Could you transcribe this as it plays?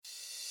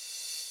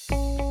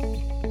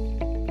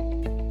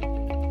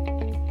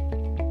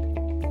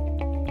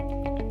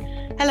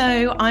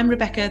Hello, I'm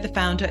Rebecca, the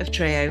founder of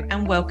Trio,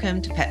 and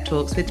welcome to Pep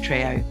Talks with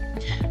Trio.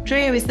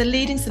 Trio is the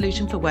leading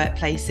solution for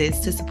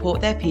workplaces to support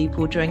their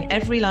people during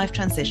every life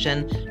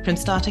transition, from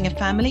starting a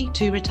family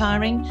to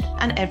retiring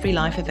and every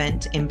life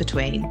event in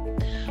between.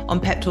 On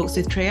Pep Talks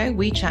with Trio,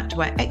 we chat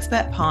to our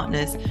expert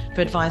partners for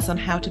advice on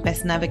how to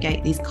best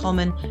navigate these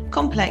common,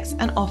 complex,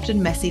 and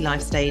often messy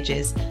life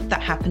stages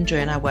that happen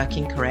during our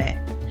working career.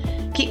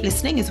 Keep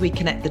listening as we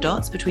connect the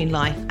dots between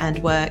life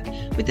and work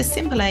with the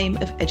simple aim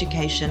of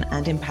education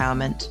and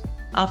empowerment.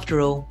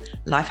 After all,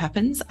 life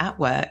happens at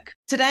work.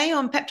 Today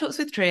on Pep Talks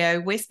with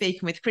Trio, we're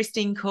speaking with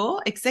Christine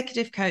Khor,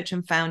 executive coach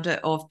and founder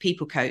of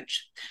People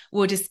Coach.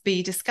 We'll just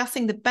be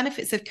discussing the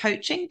benefits of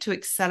coaching to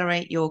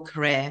accelerate your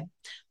career.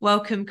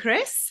 Welcome,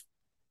 Chris.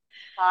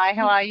 Hi,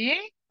 how are you?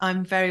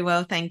 I'm very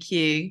well, thank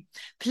you.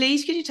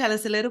 Please, could you tell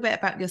us a little bit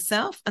about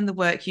yourself and the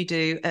work you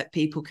do at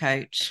People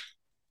Coach?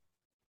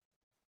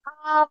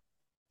 Um,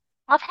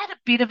 I've had a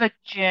bit of a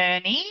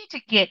journey to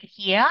get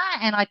here,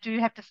 and I do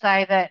have to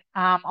say that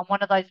I'm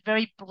one of those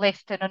very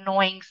blessed and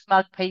annoying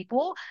smug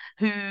people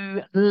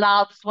who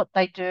loves what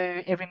they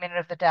do every minute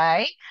of the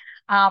day.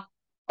 Um,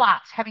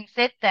 but having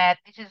said that,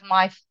 this is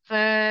my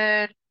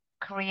third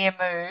career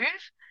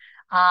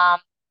move, um,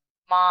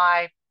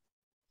 my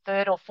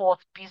third or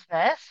fourth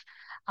business,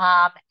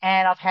 and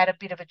I've had a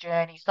bit of a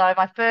journey. So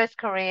my first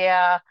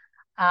career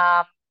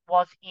um,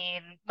 was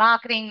in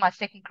marketing, my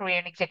second career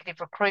in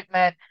executive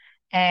recruitment,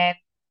 and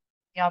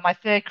my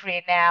third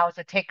career now is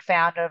a tech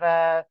founder of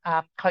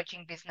a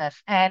coaching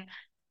business. And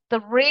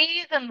the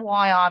reason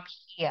why I'm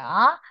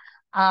here,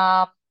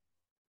 um,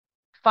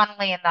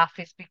 funnily enough,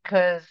 is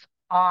because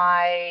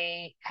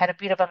I had a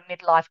bit of a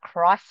midlife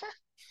crisis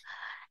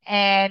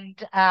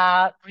and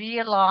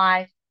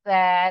realized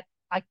that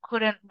I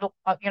couldn't look,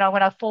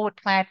 when I forward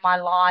planned my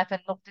life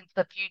and looked into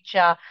the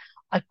future,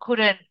 I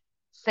couldn't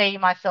see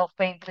myself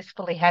being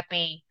blissfully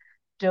happy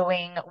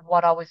doing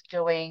what I was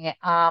doing.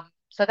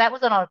 So that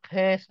was on a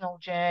personal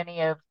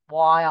journey of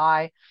why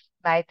I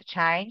made the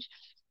change.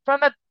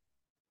 From a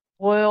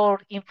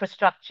world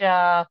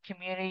infrastructure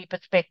community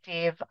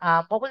perspective,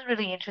 what was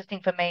really interesting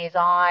for me is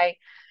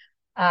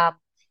um,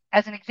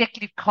 as an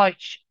executive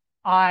coach,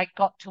 I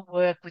got to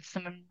work with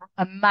some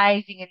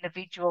amazing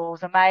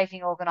individuals,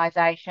 amazing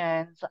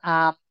organizations.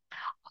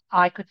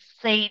 I could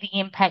see the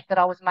impact that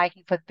I was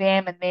making for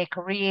them and their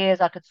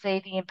careers. I could see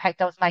the impact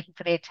I was making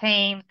for their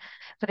teams,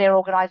 for their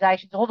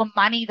organizations, all the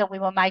money that we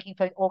were making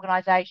for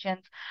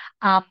organizations.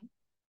 Um,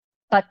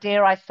 but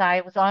dare I say,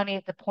 it was only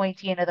at the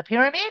pointy end of the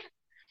pyramid.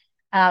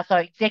 So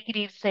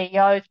executives,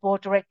 CEOs,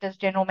 board directors,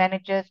 general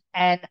managers,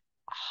 and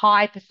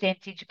high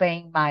percentage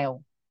being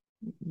male.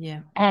 Yeah.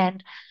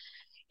 And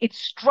it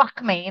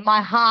struck me in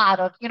my heart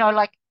of,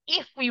 like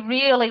if we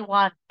really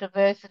want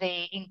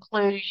diversity,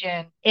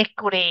 inclusion,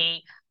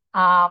 equity,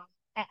 um,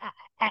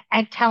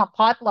 and talent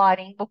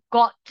pipelining, we've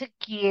got to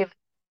give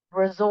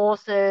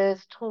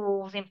resources,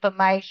 tools,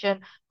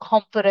 information,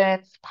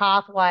 confidence,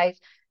 pathways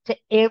to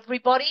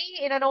everybody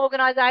in an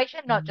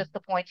organization, not just the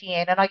pointy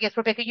end. And I guess,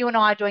 Rebecca, you and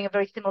I are doing a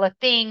very similar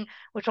thing.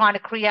 We're trying to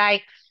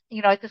create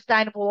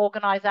sustainable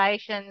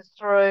organizations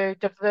through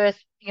diverse,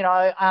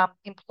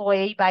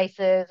 employee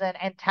bases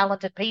and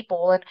talented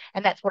people.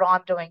 And that's what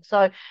I'm doing.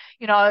 So,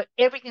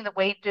 everything that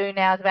we do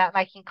now is about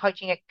making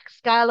coaching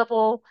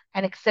scalable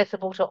and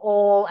accessible to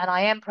all. And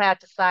I am proud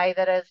to say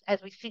that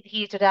as we sit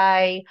here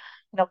today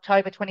in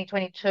October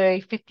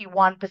 2022,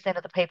 51%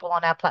 of the people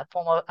on our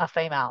platform are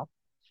female.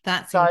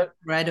 That's So,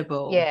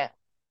 incredible. yeah,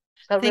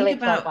 so Think really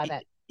excited about, by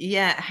that.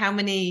 yeah, how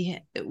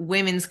many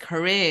women's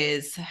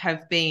careers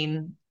have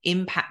been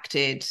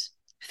impacted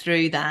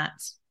through that.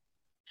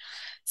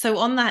 So,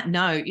 on that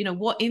note,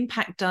 what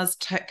impact does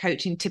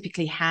coaching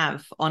typically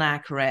have on our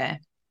career?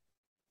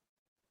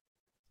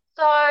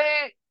 So,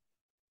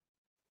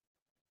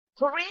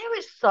 career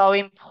is so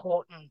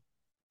important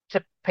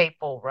to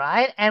people,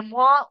 right? And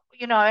what,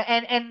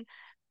 and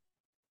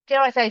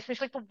dare I say,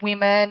 especially for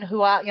women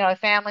who are,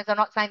 families, I'm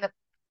not saying that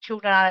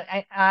children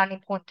aren't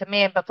important to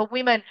men, but for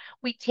women,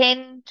 we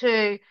tend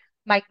to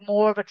make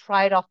more of a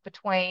trade-off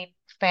between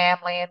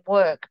family and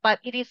work, but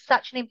it is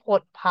such an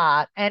important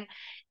part. And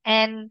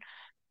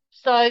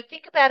so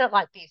think about it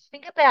like this.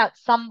 Think about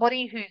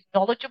somebody who's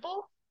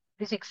knowledgeable,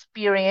 who's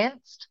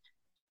experienced,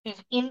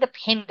 who's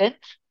independent,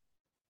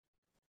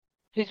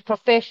 who's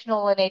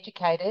professional and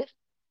educated,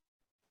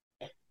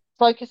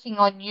 focusing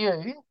on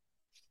you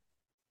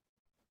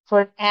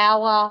for an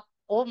hour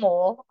or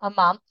more a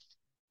month,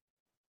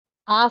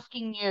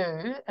 asking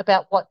you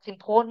about what's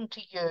important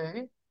to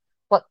you,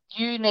 what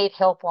you need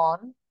help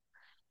on,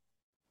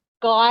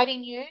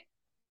 guiding you,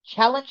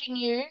 challenging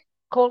you,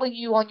 calling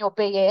you on your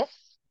BS,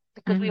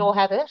 because we all Mhm.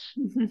 have it,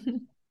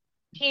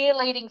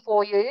 cheerleading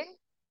for you,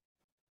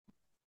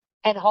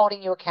 and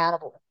holding you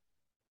accountable.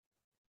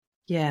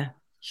 Yeah,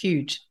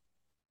 huge.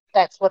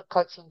 That's what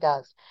coaching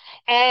does.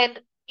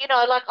 And,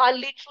 like I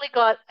literally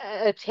got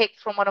a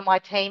text from one of my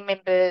team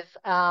members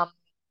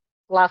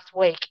last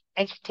week,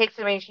 and she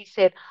texted me and she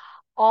said,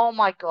 "Oh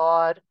my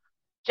God,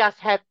 just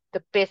had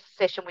the best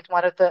session with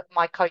one of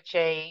my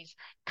coachees.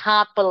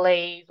 Can't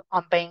believe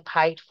I'm being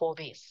paid for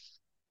this.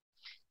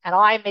 And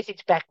I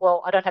messaged back,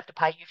 well, I don't have to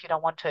pay you if you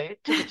don't want to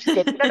which she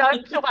said, no,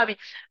 no, still pay me.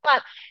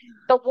 But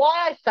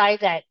why I say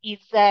that is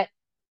that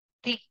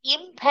the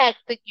impact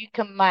that you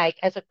can make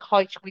as a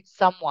coach with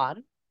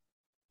someone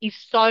is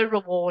so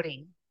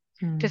rewarding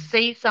to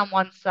see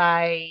someone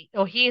say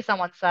or hear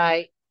someone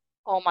say,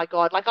 oh my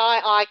God, like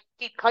I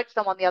did coach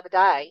someone the other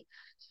day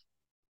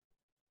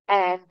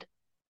and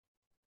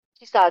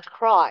she started to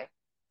cry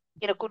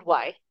in a good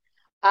way.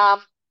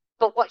 Um,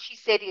 but what she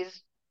said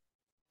is,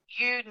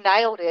 you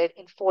nailed it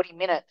in 40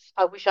 minutes.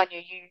 I wish I knew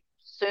you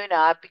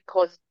sooner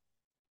because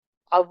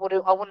I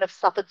wouldn't have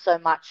suffered so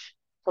much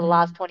for the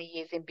last 20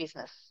 years in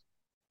business.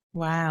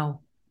 Wow.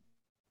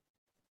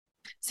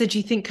 So do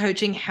you think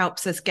coaching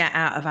helps us get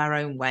out of our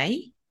own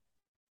way?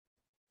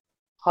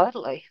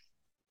 Totally.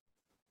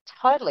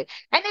 Totally.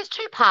 And there's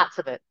two parts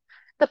of it.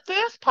 The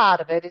first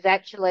part of it is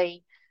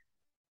actually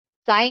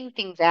saying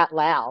things out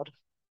loud.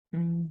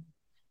 Mm.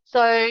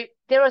 So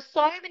there are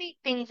so many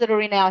things that are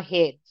in our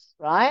heads,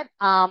 right?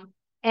 And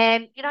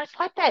it's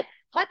like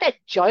that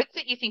joke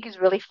that you think is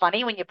really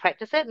funny when you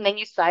practice it, and then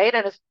you say it,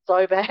 and it's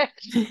so bad.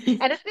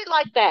 And it's a bit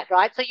like that,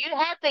 right? So you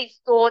have these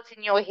thoughts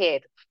in your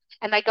head,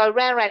 and they go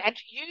round and round, and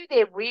to you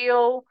they're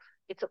real.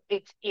 It's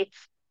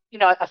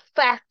a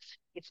fact.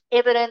 It's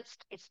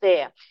evidenced. It's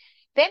there.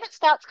 Then it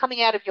starts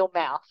coming out of your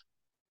mouth,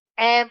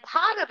 and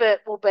part of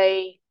it will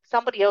be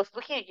somebody else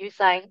looking at you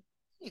saying,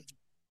 "Hmm,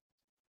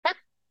 that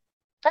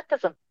that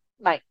doesn't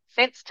make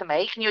sense to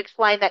me. Can you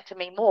explain that to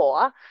me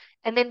more?"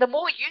 And then the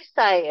more you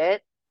say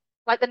it,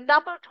 like the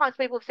number of times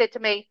people have said to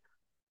me,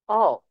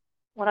 oh,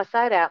 when I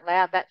say it out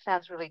loud, that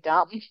sounds really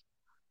dumb.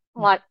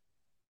 I'm like,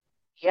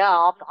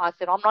 yeah, I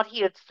said, I'm not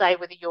here to say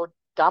whether you're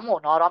dumb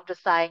or not. I'm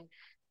just saying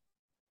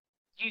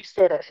you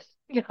said it,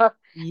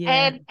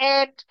 Yeah.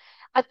 and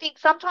I think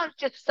sometimes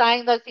just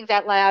saying those things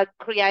out loud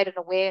create an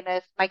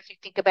awareness, makes you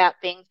think about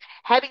things.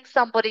 Having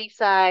somebody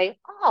say,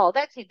 "Oh,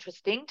 that's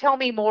interesting. Tell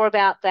me more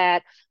about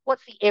that.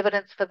 What's the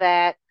evidence for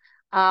that?"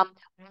 Um,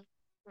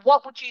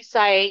 what would you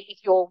say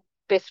if your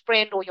best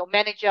friend or your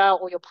manager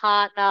or your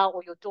partner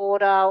or your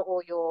daughter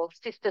or your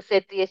sister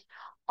said this?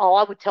 Oh,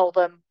 I would tell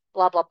them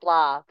blah, blah,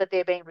 blah, that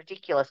they're being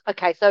ridiculous.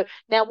 Okay, so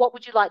now what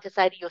would you like to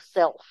say to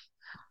yourself?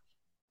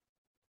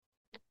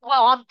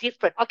 Well, I'm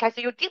different. Okay,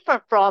 so you're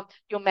different from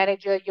your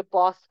manager, your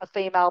boss, a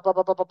female, blah,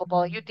 blah, blah, blah, blah,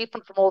 blah. You're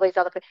different from all these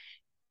other people.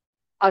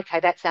 Okay,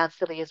 that sounds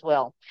silly as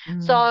well.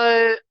 Mm.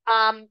 So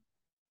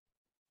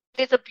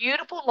there's a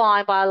beautiful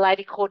line by a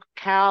lady called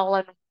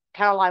Caroline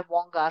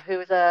Wonga, who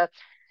is a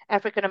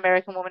African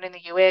American woman in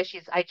the US.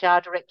 She's HR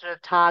director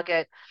of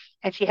Target,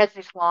 and she has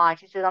this line.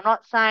 She says, "I'm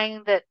not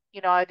saying that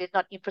there's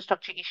not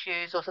infrastructure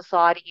issues or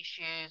society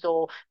issues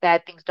or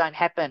bad things don't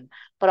happen,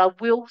 but I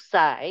will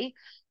say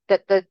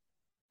that the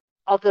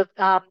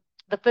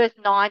first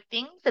 9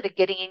 things that are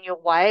getting in your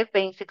way of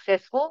being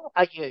successful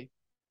are you."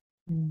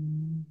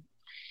 Mm.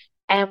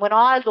 And when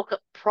I look at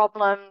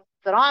problems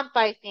that I'm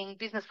facing,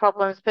 business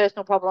problems,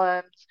 personal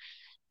problems,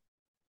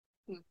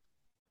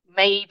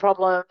 me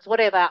problems,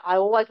 whatever, I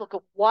always look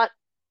at what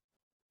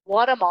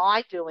am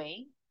I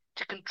doing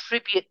to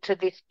contribute to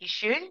this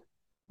issue,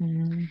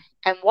 Mm.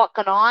 and what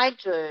can I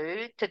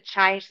do to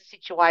change the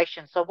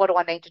situation? So what do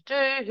I need to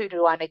do? Who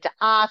do I need to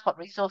ask? What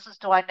resources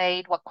do I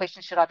need? What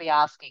questions should I be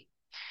asking?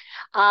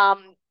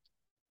 Um,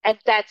 and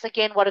that's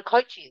again what a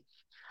coach is.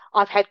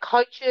 I've had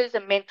coaches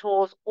and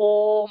mentors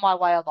all my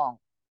way along.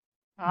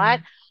 All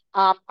right.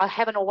 Mm. I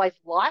haven't always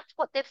liked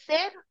what they've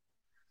said.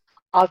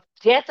 I've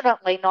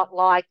definitely not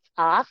liked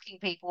asking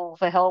people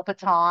for help at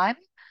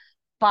times,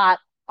 but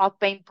I've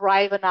been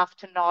brave enough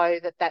to know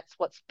that that's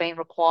what's been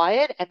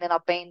required. And then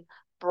I've been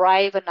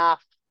brave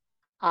enough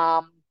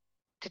um,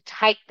 to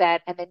take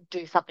that and then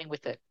do something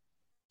with it.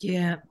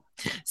 Yeah.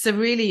 So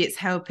really it's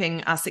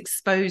helping us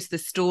expose the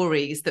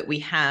stories that we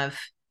have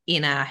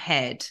in our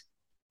head.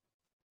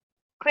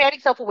 Creating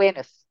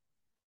self-awareness.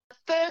 The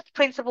first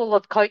principle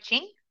of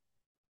coaching,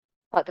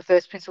 like the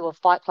first principle of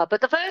Fight Club,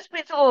 but the first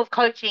principle of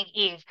coaching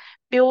is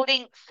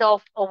building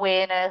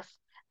self-awareness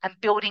and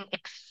building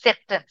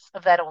acceptance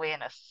of that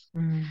awareness.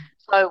 Mm.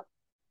 So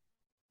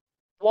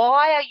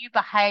why are you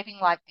behaving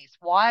like this?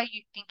 Why are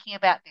you thinking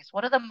about this?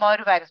 What are the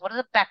motivators? What are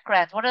the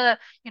backgrounds? What are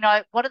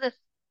the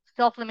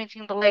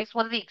self-limiting beliefs?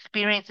 What are the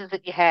experiences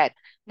that you had?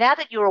 Now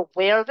that you're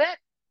aware of it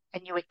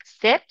and you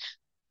accept,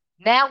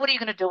 now what are you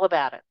going to do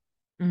about it?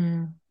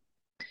 Mm.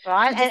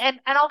 Right? So this, And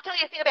I'll tell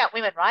you a thing about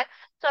women, right?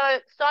 So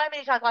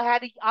many times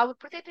I was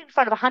presented in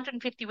front of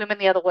 150 women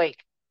the other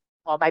week.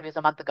 Or maybe it was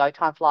a month ago,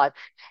 time flies.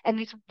 And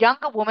this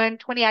younger woman,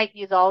 28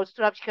 years old,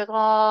 stood up. She goes,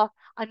 "Oh,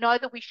 I know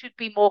that we should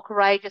be more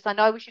courageous. I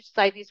know we should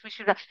say this. We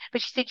should."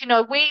 But she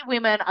said, we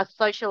women are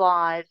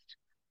socialized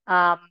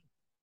um,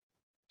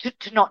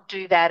 to not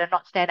do that and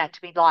not stand out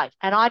to be liked.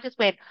 And I just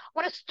went, I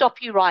want to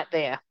stop you right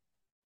there.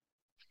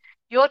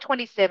 You're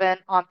 27,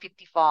 I'm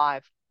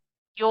 55.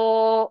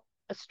 You're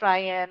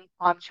Australian,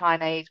 I'm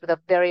Chinese with a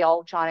very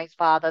old Chinese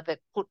father that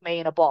put me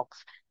in a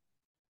box.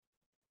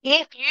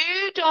 If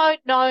you don't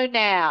know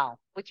now,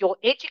 with your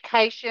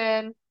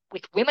education,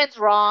 with women's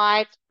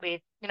rights,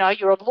 with,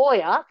 you're a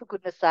lawyer, for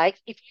goodness sakes,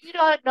 if you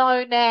don't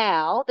know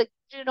now that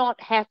you do not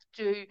have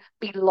to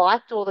be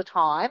liked all the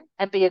time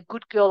and be a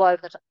good girl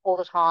all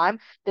the time,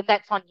 then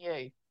that's on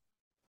you.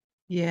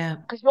 Yeah.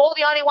 Because you're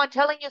the only one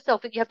telling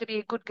yourself that you have to be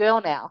a good girl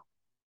now.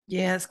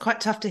 Yeah, it's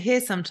quite tough to hear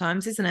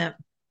sometimes, isn't it?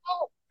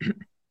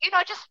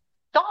 Well, just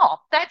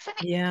stop. That's an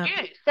Yeah.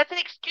 excuse. That's an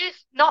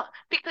excuse, not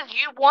because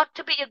you want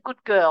to be a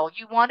good girl.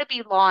 You want to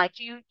be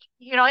liked. And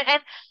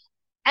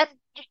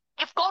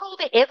you've got all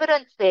the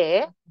evidence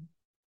there.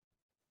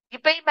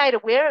 You've been made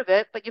aware of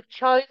it, but you've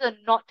chosen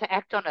not to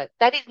act on it.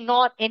 That is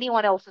not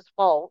anyone else's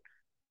fault,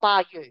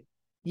 bar you.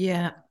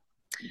 Yeah.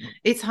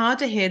 It's hard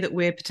to hear that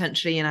we're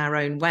potentially in our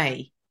own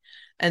way.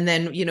 And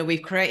then,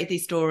 we've created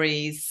these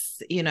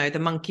stories, the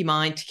monkey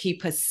mind to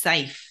keep us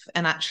safe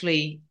and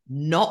actually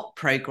not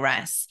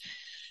progress.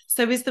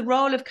 So is the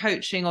role of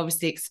coaching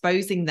obviously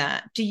exposing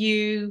that?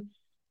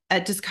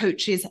 Does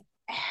coaches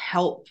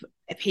help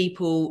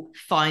people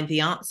find the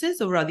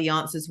answers, or are the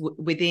answers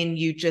within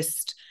you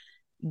just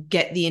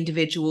get the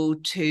individual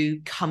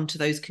to come to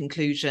those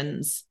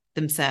conclusions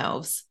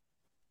themselves?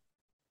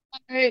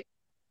 So,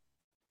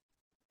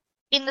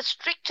 in the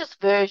strictest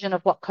version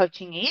of what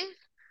coaching is,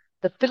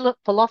 the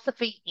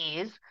philosophy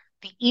is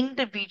the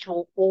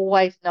individual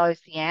always knows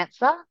the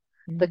answer.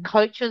 The Mm-hmm.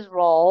 coach's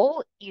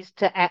role is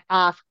to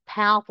ask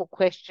powerful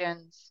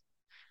questions,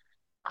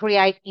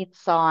 create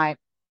insight,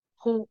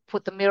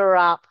 put the mirror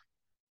up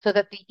so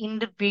that the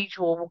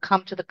individual will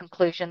come to the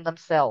conclusion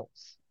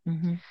themselves.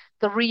 Mm-hmm.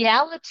 The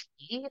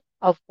reality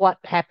of what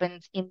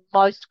happens in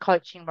most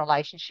coaching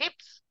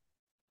relationships,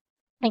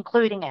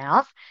 including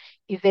ours,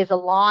 is there's a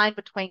line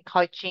between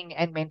coaching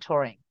and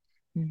mentoring.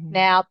 Mm-hmm.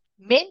 Now,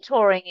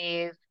 mentoring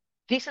is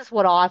this is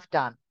what I've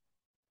done.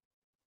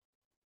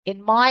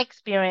 In my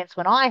experience,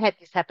 when I had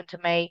this happen to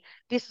me,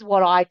 this is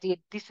what I did.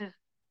 This is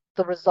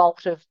the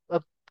result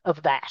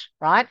of that,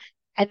 right?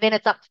 And then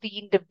it's up to the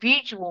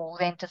individual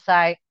then to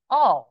say,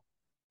 oh,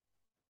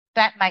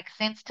 that makes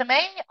sense to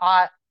me.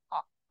 I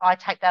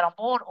take that on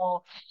board,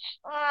 or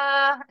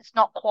it's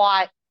not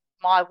quite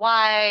my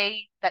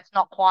way. That's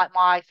not quite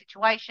my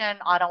situation.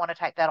 I don't want to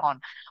take that on.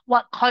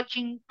 What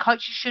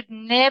coaches should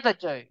never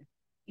do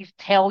is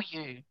tell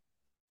you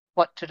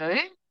what to do,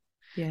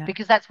 Yeah.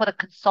 because that's what a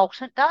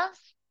consultant does.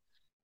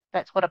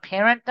 That's what a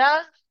parent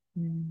does.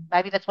 Mm.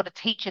 Maybe that's what a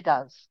teacher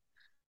does,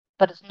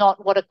 but it's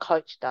not what a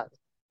coach does.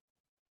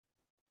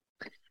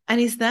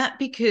 And is that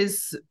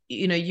because,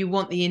 you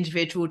want the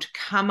individual to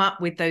come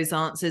up with those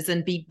answers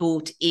and be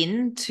brought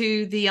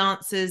into the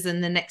answers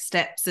and the next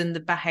steps and the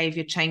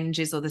behavior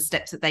changes or the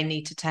steps that they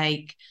need to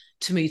take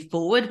to move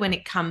forward when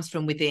it comes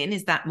from within?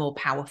 Is that more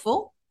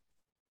powerful?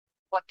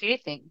 What do you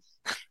think?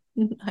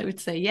 I would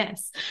say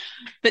yes.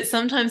 But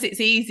sometimes it's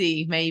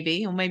easy,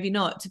 maybe, or maybe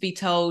not, to be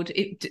told,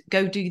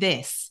 go do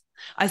this.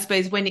 I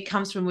suppose when it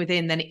comes from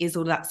within, then it is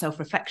all that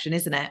self-reflection,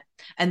 isn't it?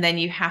 And then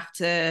you have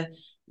to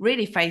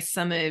really face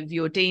some of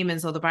your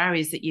demons or the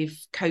barriers that you've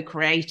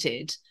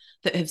co-created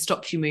that have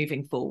stopped you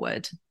moving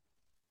forward.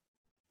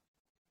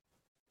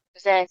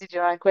 Just answered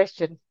your own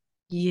question.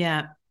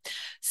 Yeah.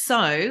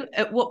 So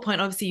at what point,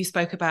 obviously you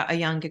spoke about a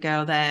younger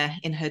girl there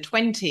in her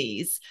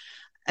 20s.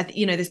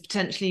 There's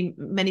potentially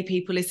many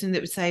people listening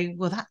that would say,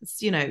 well,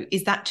 that's,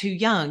 is that too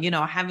young?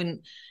 I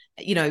haven't,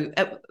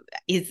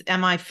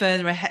 am I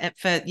further ahead,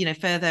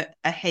 further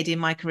ahead in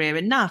my career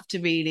enough to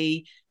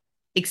really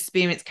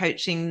experience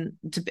coaching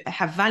to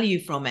have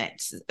value from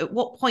it? At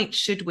what point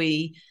should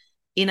we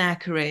in our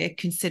career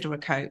consider a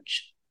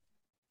coach?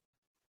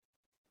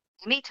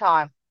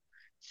 Anytime.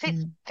 See,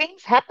 Mm.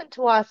 things happen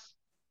to us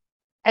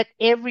at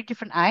every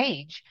different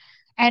age.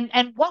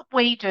 And what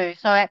we do,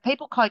 so at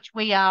People Coach,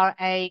 we are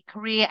a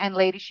career and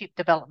leadership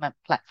development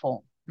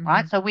platform, Mm-hmm.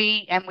 right? So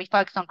we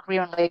focus on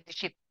career and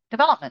leadership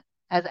development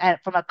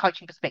from a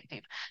coaching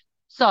perspective.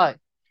 So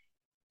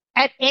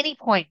at any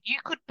point, you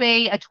could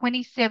be a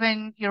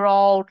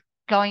 27-year-old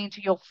going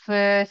into your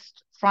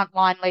first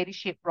frontline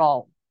leadership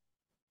role.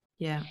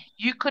 Yeah.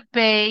 You could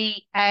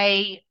be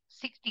a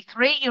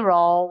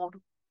 63-year-old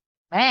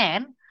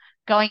man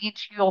going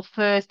into your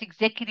first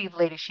executive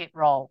leadership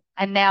role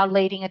and now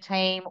leading a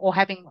team or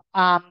having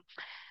a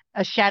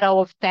shadow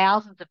of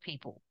thousands of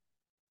people.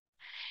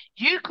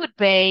 You could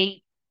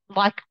be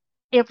like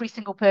every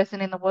single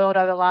person in the world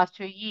over the last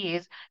 2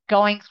 years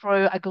going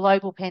through a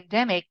global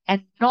pandemic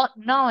and not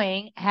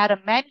knowing how to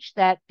manage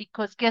that,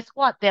 because guess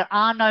what? There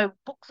are no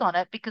books on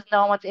it because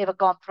no one's ever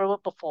gone through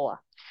it before.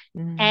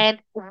 Mm. And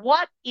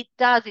what it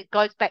does, it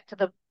goes back to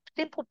the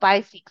simple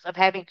basics of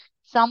having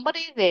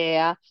somebody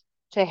there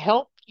to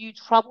help you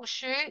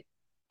troubleshoot,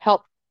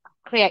 help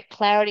create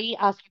clarity,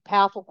 ask you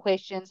powerful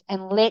questions,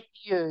 and let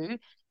you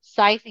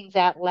say things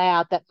out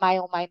loud that may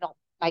or may not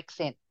make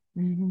sense.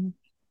 Mm-hmm.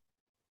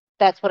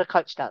 That's what a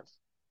coach does.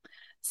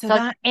 So So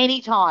it's that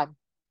anytime.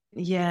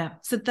 Yeah.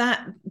 So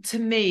that to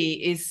me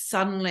is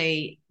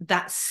suddenly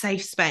that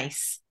safe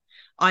space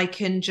I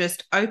can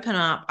just open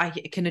up. I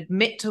can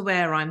admit to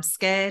where I'm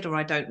scared, or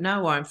I don't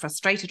know, or I'm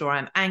frustrated, or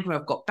I'm angry.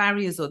 I've got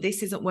barriers, or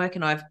this isn't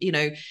working. I've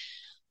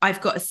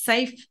got a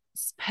safe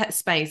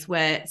space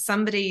where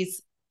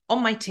somebody's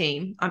on my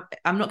team.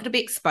 I'm not going to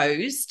be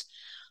exposed,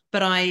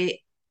 but I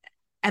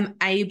am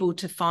able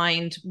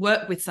to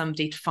work with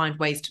somebody to find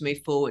ways to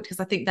move forward, because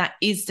I think that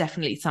is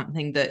definitely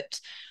something that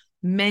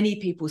many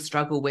people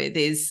struggle with,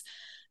 is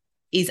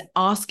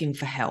asking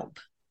for help,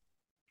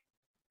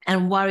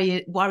 and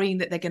worrying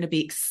that they're going to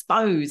be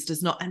exposed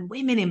as not, and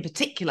women in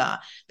particular,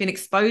 being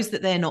exposed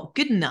that they're not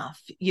good enough.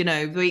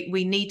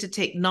 We need to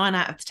tick 9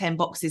 out of 10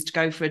 boxes to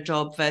go for a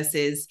job,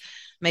 versus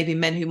maybe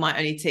men who might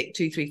only tick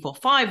 2, 3, 4,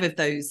 5 of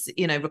those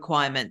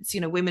requirements.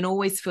 Women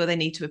always feel they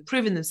need to have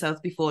proven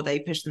themselves before they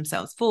push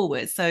themselves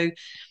forward. So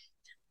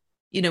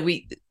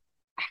we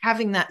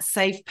having that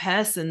safe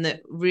person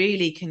that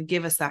really can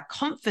give us that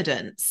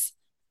confidence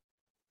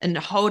and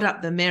hold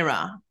up the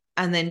mirror,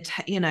 and then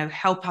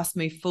help us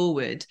move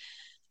forward,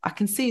 I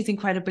can see is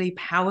incredibly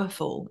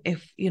powerful.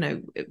 If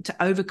to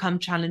overcome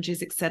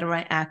challenges,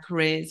 accelerate our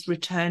careers,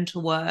 return to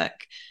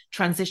work,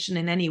 transition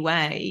in any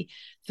way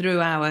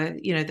through our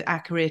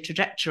career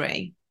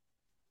trajectory.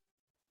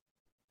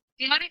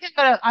 The only thing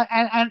that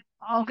and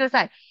I'm going to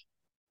say,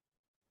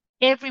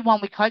 everyone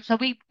we coach, so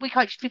we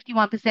coach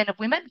 51% of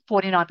women,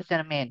 49%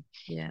 of men.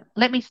 Yeah.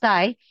 Let me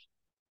say,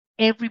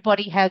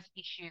 everybody has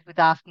issues with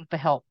asking for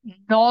help.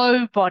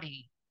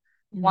 Nobody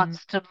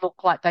wants to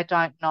look like they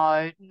don't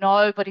know.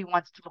 Nobody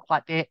wants to look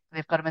like they've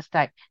got a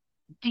mistake.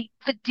 The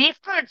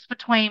difference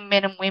between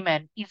men and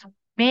women is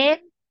men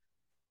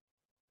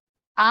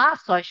are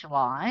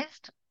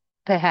socialized,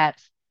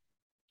 perhaps,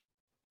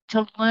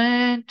 to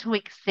learn to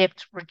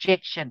accept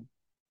rejection.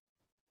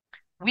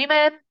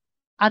 Women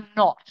are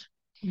not.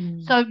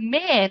 So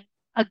men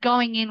are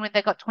going in when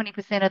they've got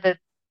 20% of the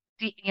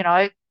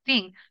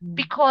thing,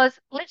 because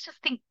let's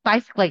just think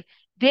basically,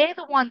 they're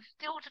the ones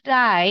still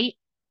today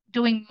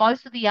doing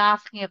most of the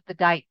asking of the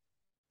date.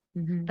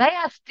 They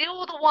are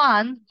still the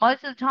ones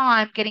most of the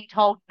time getting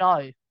told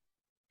no.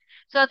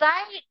 So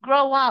they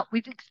grow up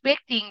with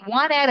expecting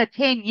 1 out of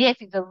 10 yes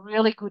is a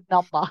really good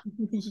number.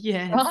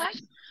 Yes.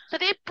 Right? So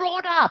they're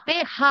brought up,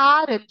 they're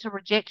hardened to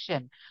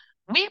rejection.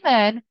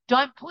 Women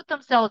don't put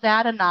themselves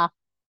out enough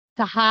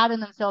to harden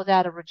themselves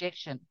out of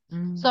rejection.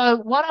 So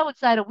what I would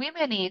say to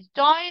women is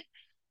don't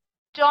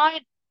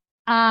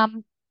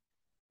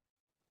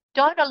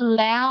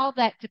allow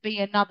that to be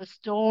another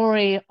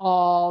story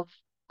of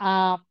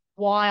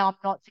why I'm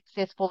not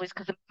successful is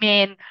because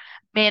men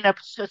are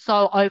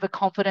so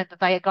overconfident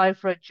that they go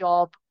for a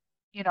job,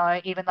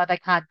 even though they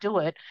can't do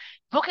it.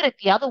 Look at it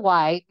the other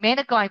way. Men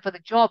are going for the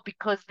job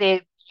because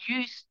they're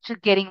used to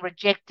getting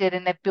rejected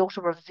and they've built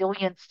a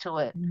resilience to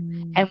it.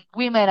 And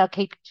women are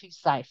keeping too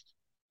safe.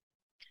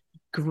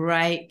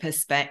 Great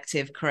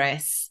perspective,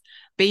 Chris.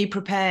 Be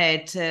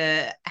prepared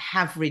to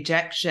have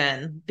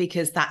rejection,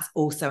 because that's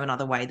also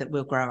another way that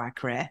we'll grow our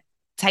career.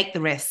 Take the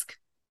risk.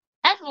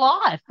 And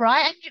life,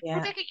 right? And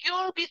Rebecca,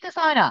 you're a business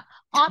owner.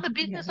 I'm a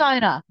business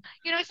owner.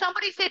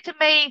 Somebody said to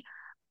me,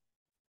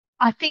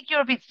 I think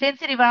you're a bit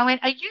sensitive. And I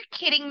went, are you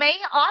kidding me?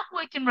 I've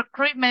worked in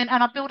recruitment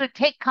and I built a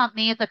tech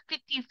company as a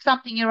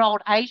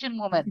 50-something-year-old Asian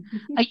woman.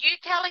 Are you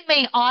telling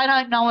me I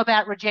don't know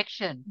about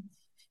rejection?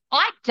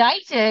 I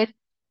dated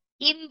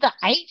in the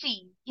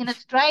 80s in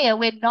Australia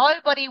where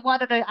nobody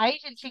wanted an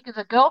Asian chick as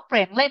a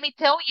girlfriend. Let me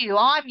tell you,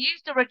 I'm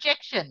used to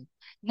rejection.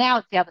 Now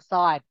it's the other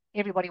side.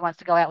 Everybody wants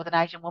to go out with an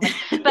Asian woman.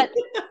 But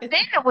then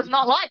it was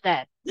not like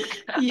that.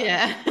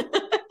 Yeah.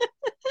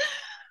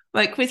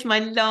 Right, Chris, my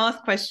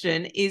last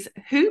question is,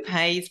 who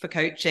pays for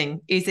coaching?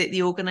 Is it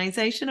the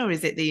organization or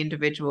is it the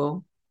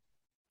individual?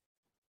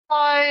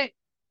 So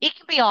it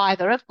can be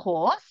either, of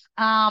course.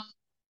 Our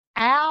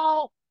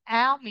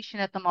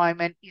mission at the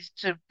moment is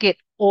to get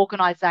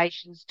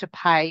organizations to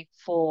pay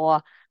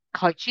for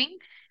coaching,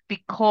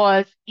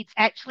 because it's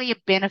actually a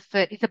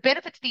benefit. It's a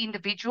benefit to the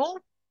individual,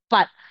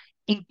 but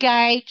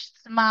engaged,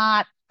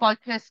 smart,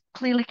 focused,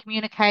 clearly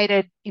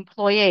communicated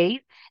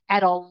employees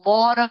add a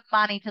lot of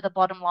money to the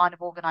bottom line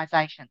of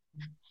organizations.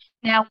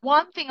 Now,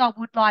 one thing I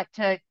would like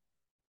to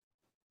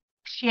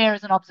share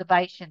as an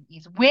observation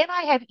is when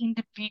I have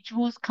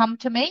individuals come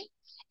to me,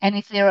 and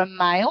if they're a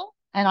male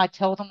and I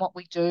tell them what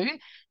we do,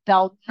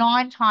 they'll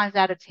 9 times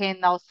out of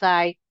 10, they'll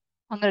say,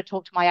 I'm going to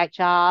talk to my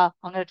HR,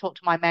 I'm going to talk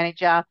to my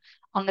manager,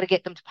 I'm going to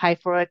get them to pay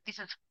for it. This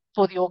is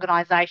for the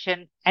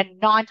organization. And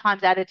 9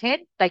 times out of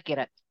 10, they get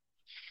it.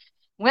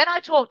 When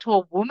I talk to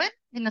a woman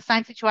in the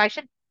same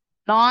situation,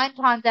 9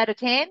 times out of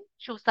 10,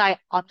 she'll say,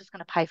 I'm just going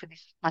to pay for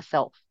this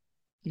myself.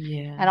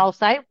 Yeah. And I'll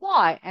say,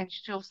 why? And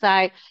she'll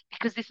say,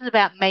 because this is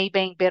about me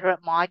being better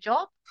at my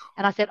job.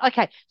 And I said,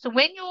 okay, so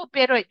when you're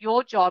better at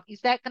your job,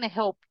 is that going to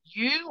help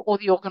you or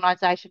the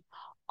organization?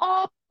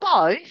 Oh,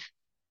 both.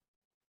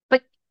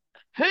 But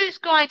who's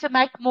going to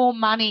make more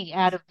money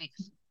out of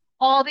this?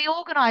 Oh, the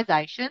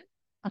organization.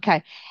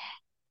 Okay.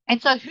 And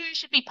so who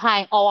should be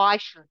paying? Oh, I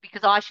should,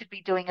 because I should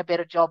be doing a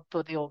better job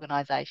for the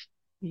organization.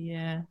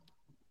 Yeah.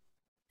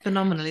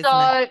 Phenomenal, isn't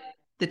So, it?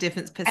 The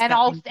difference and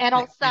I'll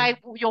say,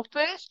 well, your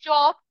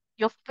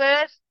your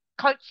first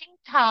coaching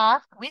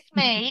task with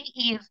me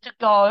is to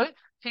go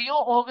to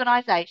your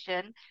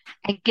organization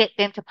and get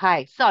them to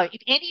pay. So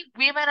if any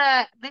women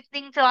are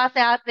listening to us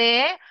out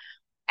there,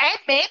 and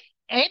men,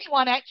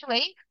 anyone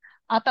actually,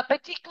 but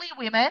particularly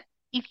women,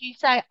 if you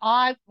say,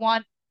 I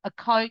want a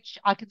coach,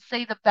 I can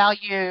see the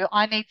value,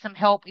 I need some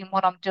help in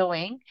what I'm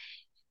doing,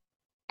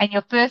 and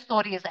your first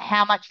thought is,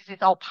 how much is this?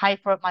 I'll pay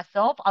for it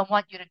myself. I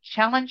want you to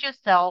challenge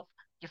yourself.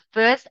 Your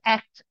first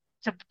act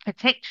to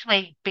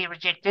potentially be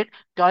rejected,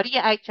 go to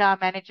your HR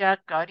manager,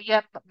 go to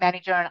your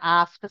manager and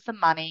ask for some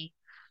money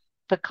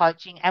for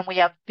coaching. And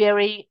we are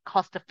very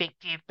cost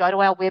effective. Go to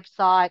our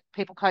website,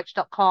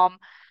 peoplecoach.com,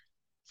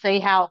 see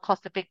how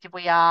cost effective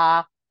we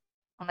are,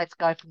 and let's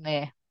go from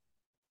there.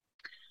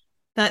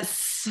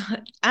 That's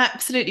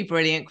absolutely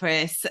brilliant,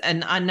 Chris.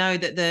 And I know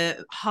that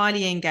the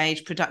highly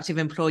engaged, productive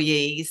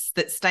employees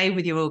that stay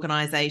with your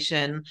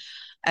organisation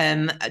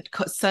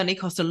certainly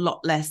cost a lot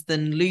less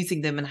than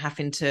losing them and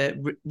having to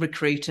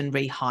recruit and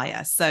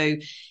rehire. So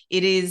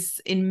it is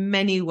in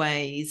many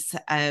ways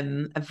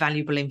a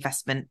valuable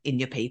investment in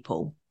your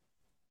people.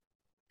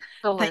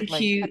 Absolutely.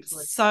 Thank you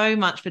Absolutely. so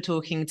much for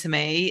talking to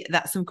me.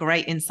 That's some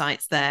great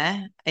insights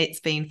there.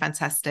 It's been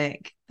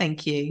fantastic.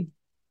 Thank you.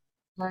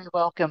 Very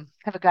welcome.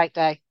 Have a great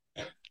day.